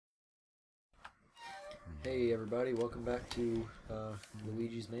Hey everybody, welcome back to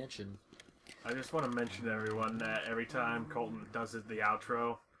Luigi's Mansion. I just want to mention to everyone that every time Colton does the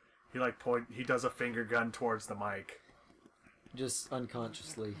outro, he does a finger gun towards the mic. Just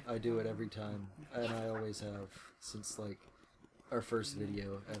unconsciously, I do it every time, and I always have, since like our first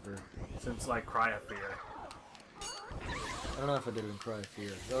video ever. Since like Cry of Fear. I don't know if I did it in Cry of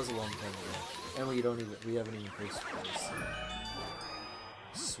Fear. That was a long time ago. And we haven't even posted this.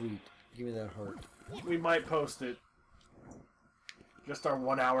 Sweet. Give me that heart. We might post it. Just our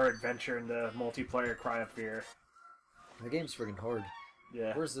 1 hour adventure into multiplayer Cry of Fear. The game's friggin' hard.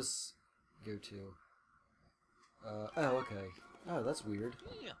 Yeah. Where's this go to? Oh, okay. Oh, that's weird.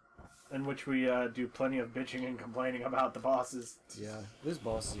 In which we do plenty of bitching and complaining about the bosses. Yeah, these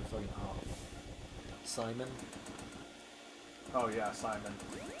bosses are fucking off. Simon. Oh yeah, Simon.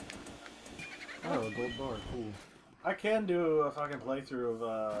 Oh, a gold bar. Cool. I can do a fucking playthrough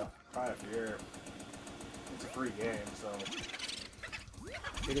of Cry of Fear. It's a free game, so...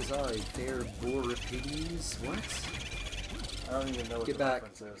 It is I, Fair Boripides. What? I don't even know what Get the back.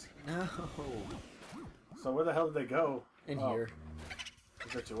 reference is. No. So where the hell did they go? In here.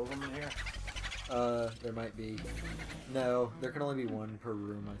 Is there two of them in here? There might be. No, there can only be one per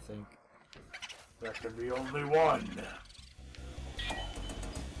room, I think. There can be only one!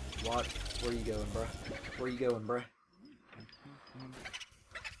 What? Where you going, bruh? Where you going, bruh?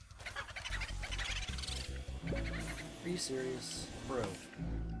 Are you serious? Bro.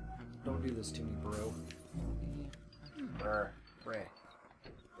 Don't do this to me, bro. Brr. Bruh.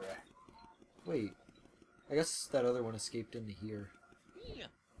 Brr. Wait. I guess that other one escaped into here.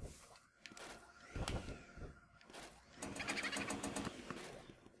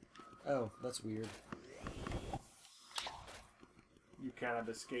 Oh, that's weird. You cannot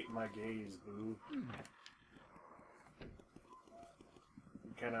escape my gaze, boo.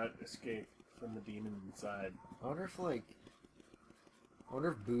 You cannot escape from the demon inside. I wonder if, like... I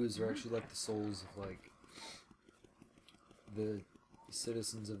wonder if boos are actually like the souls of, like... the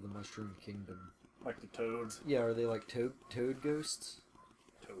citizens of the Mushroom Kingdom. Like the toads. Yeah, are they like toad ghosts?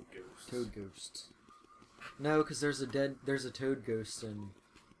 Toad ghosts. Toad ghosts. No, because there's a toad ghost in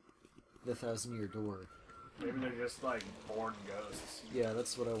the 1,000-Year Door. Maybe they're just like born ghosts. Yeah,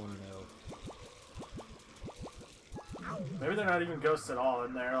 that's what I want to know. Maybe they're not even ghosts at all,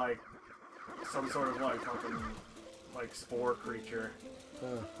 and they're like some sort of like fucking like spore creature.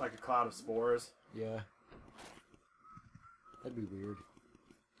 Like a cloud of spores. Yeah. That'd be weird.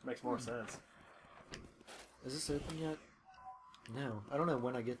 Makes more sense. Is this open yet? No. I don't know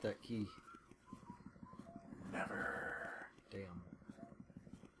when I get that key. Never. Damn.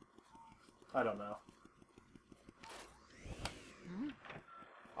 I don't know.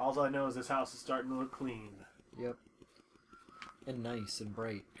 All I know is this house is starting to look clean. Yep. And nice and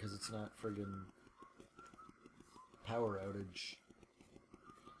bright, because it's not friggin' power outage.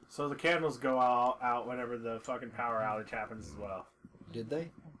 So the candles go out whenever the fucking power outage happens as well. Did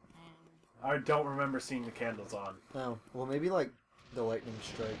they? I don't remember seeing the candles on. Oh, well maybe like the lightning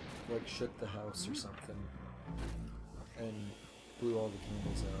strike like shook the house or something and blew all the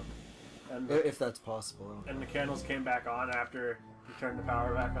candles out. And If that's possible. and the candles came back on after you turned the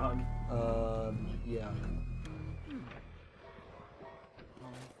power back on. Yeah.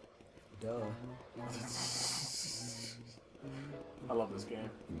 Duh. I love this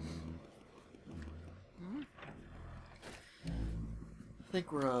game. I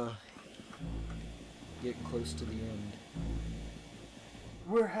think we're getting close to the end.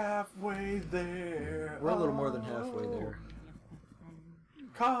 We're halfway there. We're a little more than halfway there.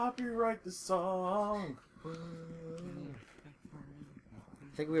 Copyright the song. I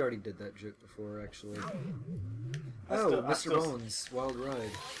think we already did that joke before, actually. Mr. Bones, Wild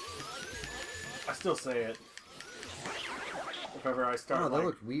Ride. I still say it. If ever I start. Oh, that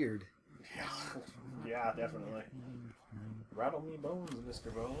looked weird. Yeah, definitely. Rattle me bones,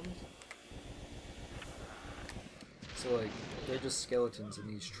 Mr. Bones. So, like, they're just skeletons in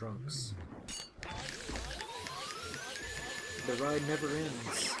these trunks. The ride never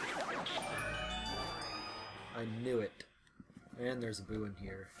ends. I knew it. And there's a boo in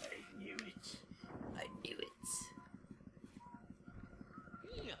here. I knew it. I knew it.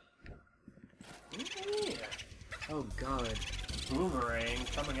 Yeah. Oh god. Boomerang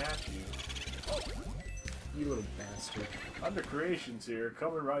coming at you. You little bastard. Under Creations here,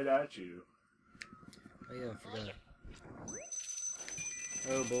 coming right at you. Oh yeah, I forgot.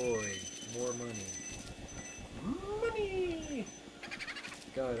 Oh boy, more money. Money!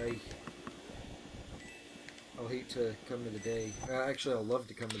 God, I'll hate to come to the day. Actually, I'll love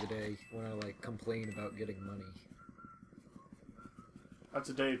to come to the day when I, like, complain about getting money. That's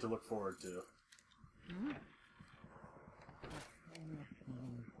a day to look forward to.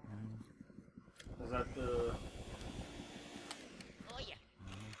 Is that the... Oh yeah.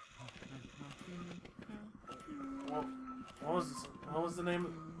 What was the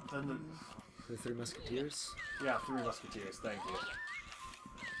name? The Three Musketeers? Yeah, Three Musketeers, thank you.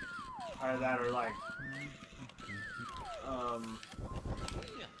 Either that or like...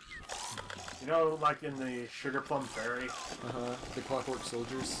 You know, like in the Sugar Plum Fairy? Uh-huh. The Clockwork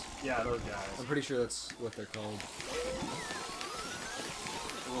Soldiers? Yeah, those guys. I'm pretty sure that's what they're called.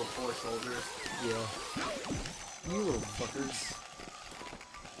 The little four soldiers. Yeah. You little fuckers.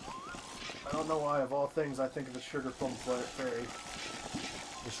 I don't know why, of all things, I think of the Sugar Plum Fairy.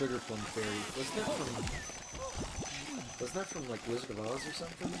 The Sugar Plum Fairy. Wasn't that from like Wizard of Oz or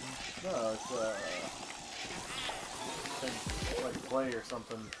something? No, it's like play or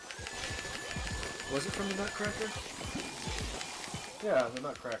something. Was it from the Nutcracker? Yeah, the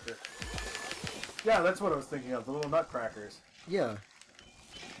Nutcracker. Yeah, that's what I was thinking of, the little Nutcrackers. Yeah.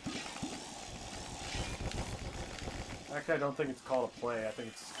 Actually, I don't think it's called a play. I think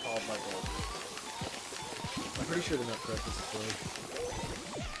it's called like a... I'm pretty sure the Nutcracker's a play.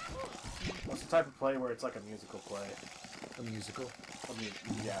 What's the type of play where it's like a musical play? A musical?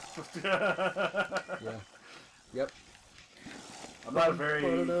 Yeah. Yeah. Yep. I'm not a very... I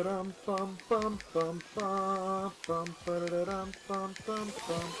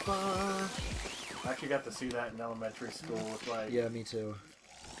actually got to see that in elementary school with like... Yeah, me too.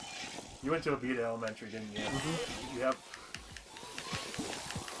 You went to Abita Elementary, didn't you? Mm-hmm. Yep.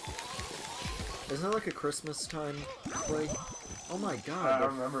 Isn't that like a Christmas time play? Oh my god, I they're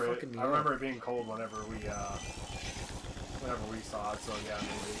remember it. fucking me I up. remember it being cold whenever we saw it, so yeah,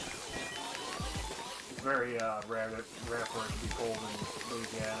 maybe. It's very rare for it to be cold in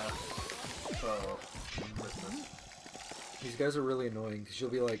Louisiana. So, Christmas. These guys are really annoying, because you'll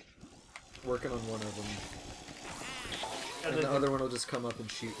be like, working on one of them, and the other one will just come up and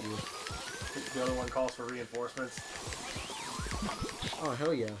shoot you. The other one calls for reinforcements. Oh,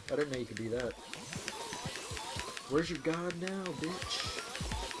 hell yeah. I didn't know you could do that. Where's your god now, bitch?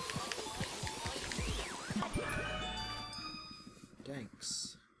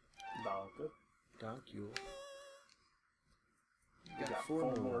 Thanks. Danke. Thank you. We got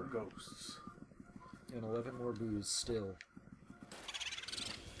 4 more ghosts. And 11 more booze still.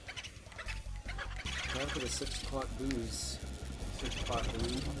 Time for the 6 o'clock booze. 6 o'clock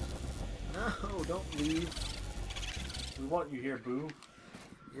booze. No, don't leave. We want you here, boo.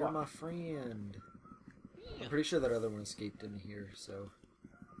 You're my friend. I'm pretty sure that other one escaped in here, so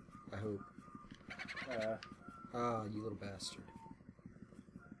I hope. Ah, you little bastard.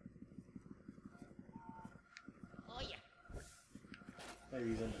 Oh yeah. Maybe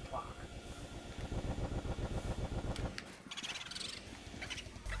he's in the clock.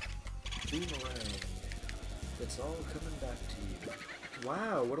 Boomerang. It's all coming back to you.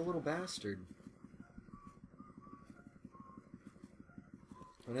 Wow, what a little bastard.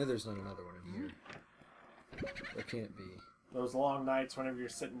 I know there's not another one in here. There can't be. Those long nights whenever you're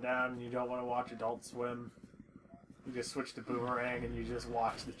sitting down and you don't want to watch Adult Swim, you just switch to Boomerang and you just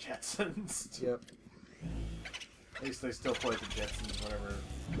watch the Jetsons. Yep. At least they still play the Jetsons whenever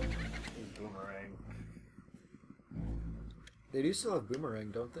it's Boomerang. They do still have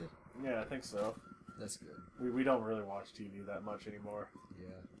Boomerang, don't they? Yeah, I think so. That's good. We don't really watch TV that much anymore.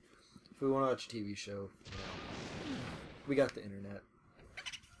 Yeah. If we want to watch a TV show, you know, we got the internet.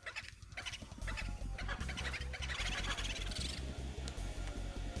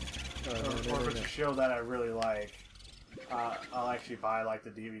 Or if it's a show that I really like, I'll actually buy like the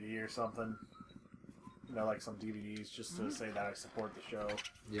DVD or something. You know, like some DVDs just to say that I support the show.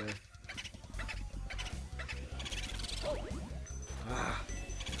 Yeah. Ah.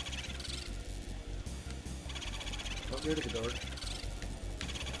 Don't go to the dark.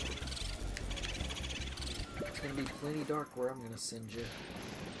 It's gonna be plenty dark where I'm gonna send you.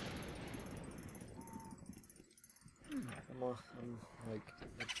 I'm like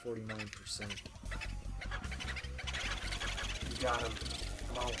at 49%. You got him.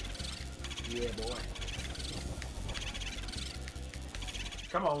 Come on. Yeah, boy.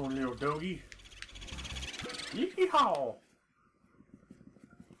 Come on, little doggy. Yee-haw!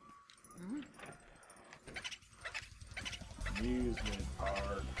 Amusement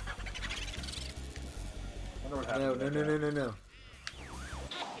park. Wonder what happened. No.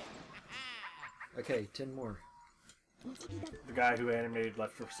 Okay, 10 more. The guy who animated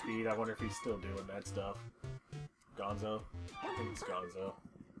Left 4 Speed, I wonder if he's still doing that stuff. Gonzo? I think it's Gonzo.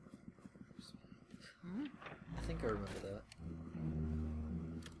 I think I remember that.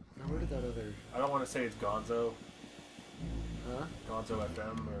 Now, where did that other... I don't want to say it's Gonzo. Huh? Gonzo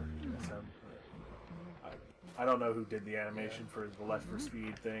FM or SM. I don't know who did the animation for the Left for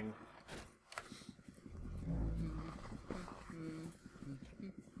Speed thing.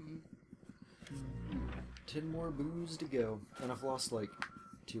 10 more boos to go. And I've lost like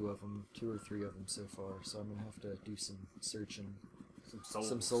 2 or 3 of them so far, so I'm gonna have to do some searching.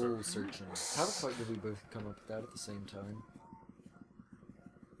 Some soul searching. How the fuck did we both come up with that at the same time?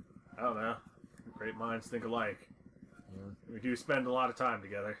 I don't know. Great minds think alike. Yeah. We do spend a lot of time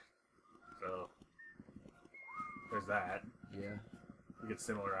together. So, there's that. Yeah. We get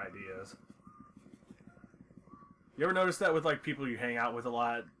similar ideas. You ever notice that with like people you hang out with a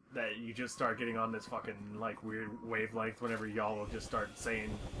lot, that you just start getting on this fucking like weird wavelength whenever y'all will just start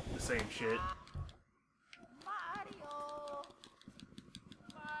saying the same shit? Mario.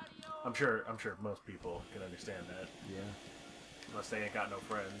 I'm sure most people can understand that. Yeah. Unless they ain't got no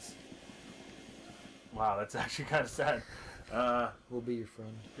friends. Wow, that's actually kind of sad. We'll be your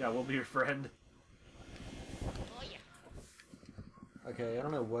friend. Yeah, we'll be your friend. Oh yeah. Okay, I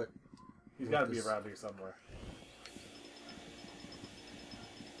don't know what... He's got to be around here somewhere.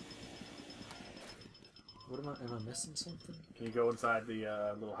 What am I missing something? Can you go inside the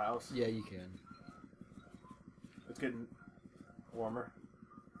little house? Yeah, you can. It's getting warmer.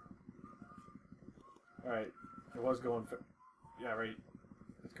 Alright, it was going... Yeah, right.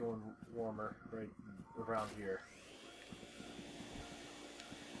 It's going warmer right around here.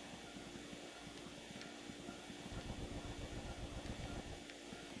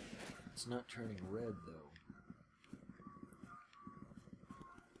 It's not turning red, though.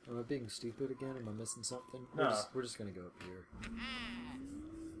 Am I being stupid again? Am I missing something? No. We're just gonna go up here.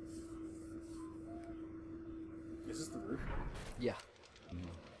 Is this the roof? Yeah.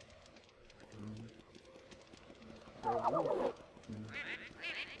 How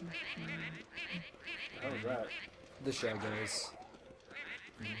was that? The Shy Guys.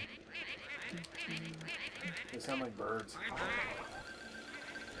 They sound like birds.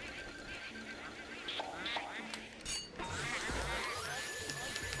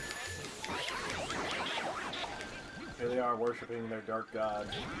 Here they are worshipping their dark god.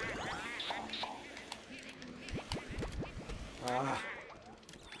 Ah.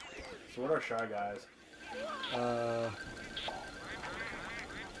 So what are Shy Guys? Hell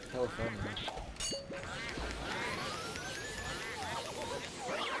if I know.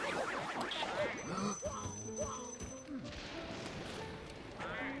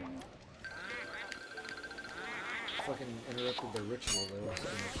 Fucking interrupted the ritual though. I'm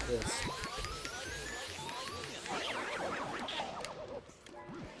pissed.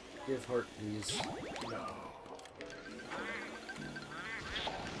 Give heart, please. No.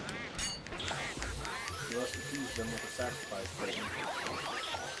 You must accuse them with a sacrifice burden.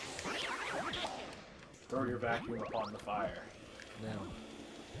 Throw your vacuum upon the fire. Now.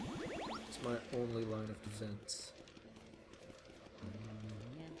 It's my only line of defense.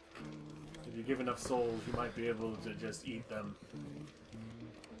 If you give enough souls, you might be able to just eat them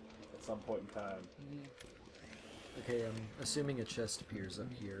at some point in time. Okay, I'm assuming a chest appears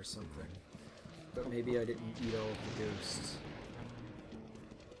up here or something. But maybe I didn't eat all of the ghosts.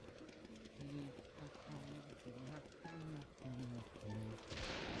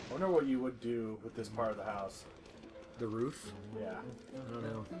 I wonder what you would do with this part of the house. The roof? Yeah. I don't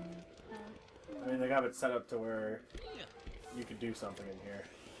know. I mean, they got it set up to where you could do something in here.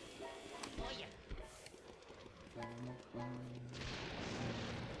 Oh yeah.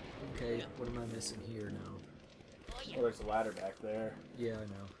 Okay, what am I missing here now? Oh, there's a ladder back there. Yeah, I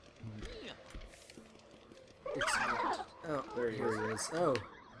know. It's not. Oh, There he here he is. Oh,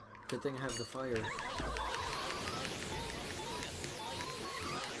 good thing I have the fire.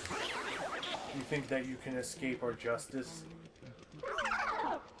 You think that you can escape our justice?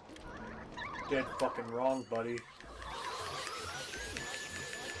 Dead fucking wrong, buddy.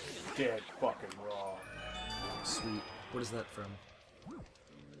 Dead fucking wrong. Sweet. What is that from?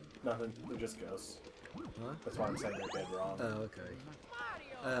 Nothing. They're just ghosts. Huh? That's why I'm saying they're dead wrong. Oh, okay.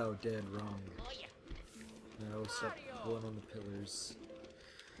 Oh, dead wrong. Oh yeah. No, stop pulling on the pillars.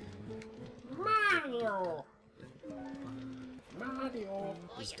 Mario! Mario!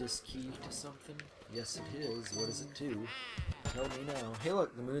 Is this key to something? Yes, it is. What is it to? Tell me now. Hey,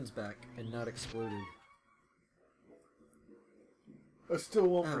 look, the moon's back and not exploded. I still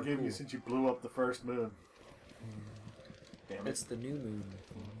won't Oh, forgive you cool. since you blew up the first moon. Damn it. It's the new moon.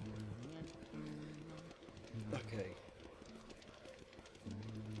 Okay.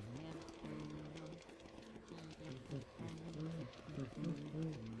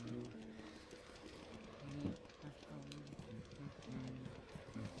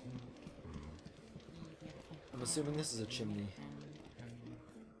 I'm assuming this is a chimney.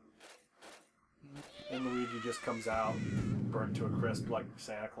 In the just comes out burnt to a crisp like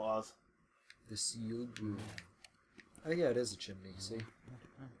Santa Claus. The sealed room. Oh yeah, it is a chimney, see?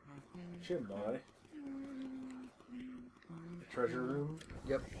 Chimney. Treasure room?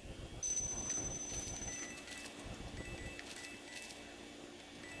 Yep.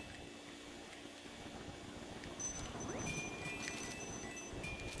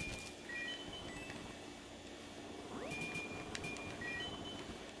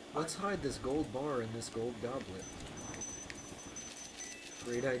 Let's hide this gold bar in this gold goblet.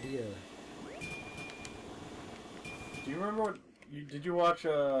 Great idea. Do you remember what... did you watch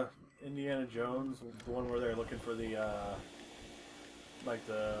Indiana Jones? The one where they're looking for the, like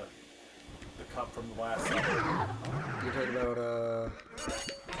the cup from the Last Supper? You're talking about,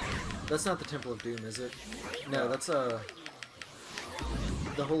 that's not the Temple of Doom, is it? No, that's, the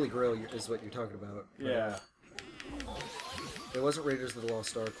Holy Grail is what you're talking about. Yeah. It wasn't Raiders of the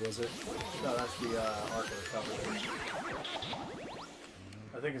Lost Ark, was it? No, that's the Ark of the Covenant.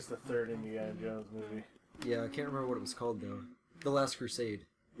 I think it's the third Indiana Jones movie. Yeah, I can't remember what it was called, though. The Last Crusade.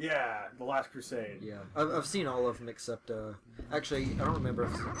 Yeah, The Last Crusade. Yeah. I've seen all of them except, actually, I don't remember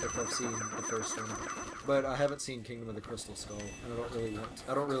if I've seen the first one. But I haven't seen Kingdom of the Crystal Skull, and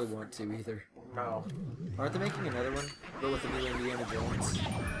I don't really want to either. No. Aren't they making another one, but with the new Indiana Jones?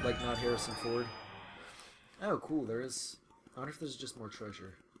 Like, not Harrison Ford? Oh, cool, there is... I wonder if there's just more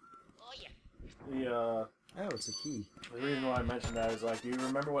treasure. Oh yeah. The, Oh, it's a key. the reason why I mentioned that is, like, do you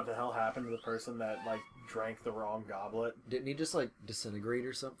remember what the hell happened to the person that, like, drank the wrong goblet? Didn't he just, like, disintegrate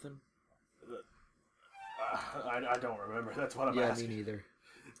or something? I don't remember. That's what I'm Yeah, asking. me neither.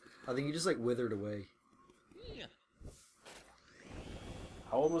 I think he just, like, withered away. Yeah.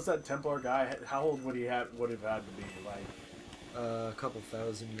 How old was that Templar guy? How old would have had to be? Like, A couple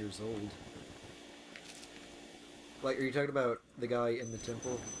thousand years old. Like, are you talking about the guy in the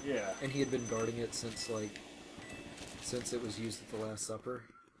temple? yeah. And he had been guarding it since, like, since it was used at the Last Supper?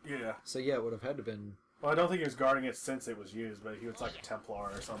 Yeah. So, yeah, it would have had to been... Well, I don't think he was guarding it since it was used, but he was like a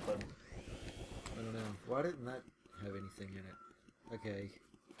Templar or something. I don't know. Why didn't that have anything in it? Okay.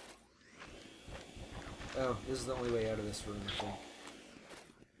 Oh, this is the only way out of this room, I think.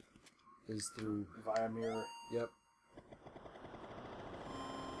 Is through... Via mirror. Yep.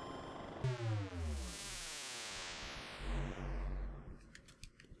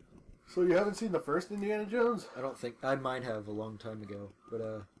 So you haven't seen the first Indiana Jones? I don't think... I might have a long time ago,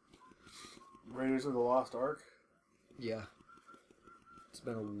 but, Raiders of the Lost Ark? yeah. It's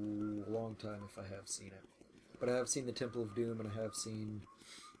been a long time if I have seen it. But I have seen the Temple of Doom, and I have seen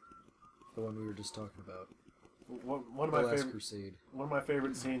the one we were just talking about. One of The my Last favorite Crusade. One of my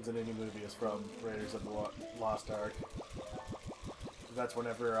favorite scenes in any movie is from Raiders of the Lost Ark. That's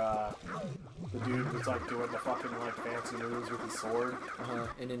whenever the dude was like doing the fucking like fancy moves with his sword.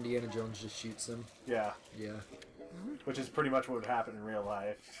 And Indiana Jones just shoots him. Yeah, Yeah. which is pretty much what would happen in real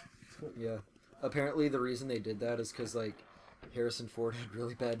life. Yeah. Apparently the reason they did that is because, like, Harrison Ford had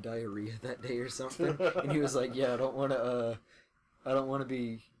really bad diarrhea that day or something. And he was like, yeah, I don't want to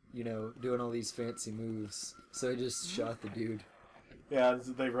be, you know, doing all these fancy moves. So he just shot the dude. Yeah,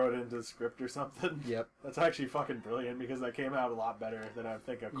 they wrote it into the script or something. Yep. That's actually fucking brilliant because that came out a lot better than I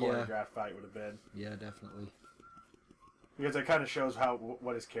think a choreographed fight would have been. Yeah, definitely. Because it kind of shows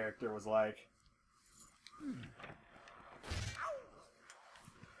what his character was like.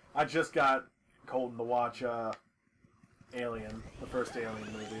 I just got Colton to watch Alien, the first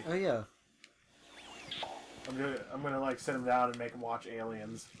Alien movie. Oh, yeah. I'm gonna like sit him down and make him watch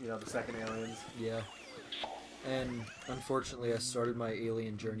Aliens. You know, the second Aliens. Yeah. And unfortunately, I started my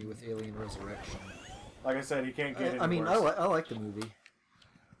alien journey with Alien Resurrection. Like I said, he can't get any I mean, worse. I like the movie.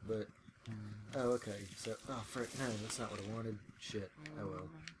 But... Oh, okay. So... Oh, frick. No, that's not what I wanted. Shit. Oh, well.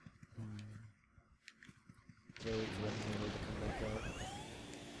 Gotta wait for that candle to come back out.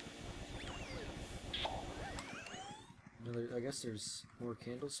 Another... I guess there's more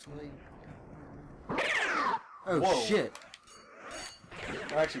candles to light. Oh, Whoa. shit!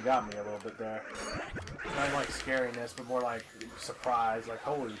 That actually got me a little bit there. Not like scariness, but more like surprise. Like,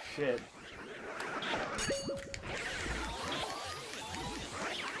 holy shit.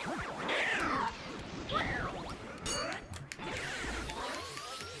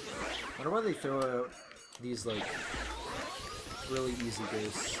 I wonder why they throw out these, like, really easy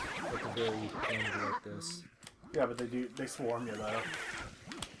ghosts at the very end like this. Yeah, but they swarm you though.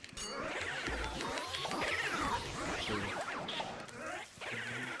 True.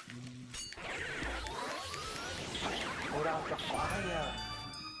 Put out the fire!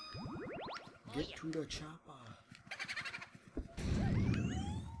 Get to the chopper.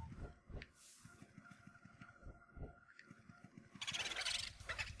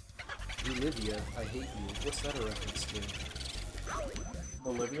 Olivia, I hate you. What's that a reference to?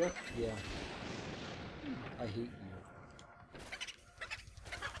 Olivia? Yeah. I hate you.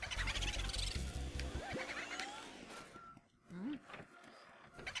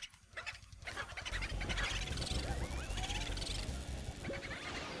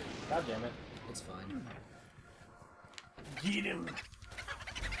 God damn it. It's fine. Get him!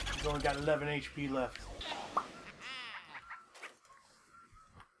 He's only got 11 HP left.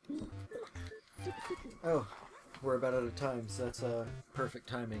 Oh, we're about out of time, so that's perfect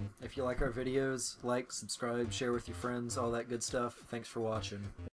timing. If you like our videos, like, subscribe, share with your friends, all that good stuff. Thanks for watching.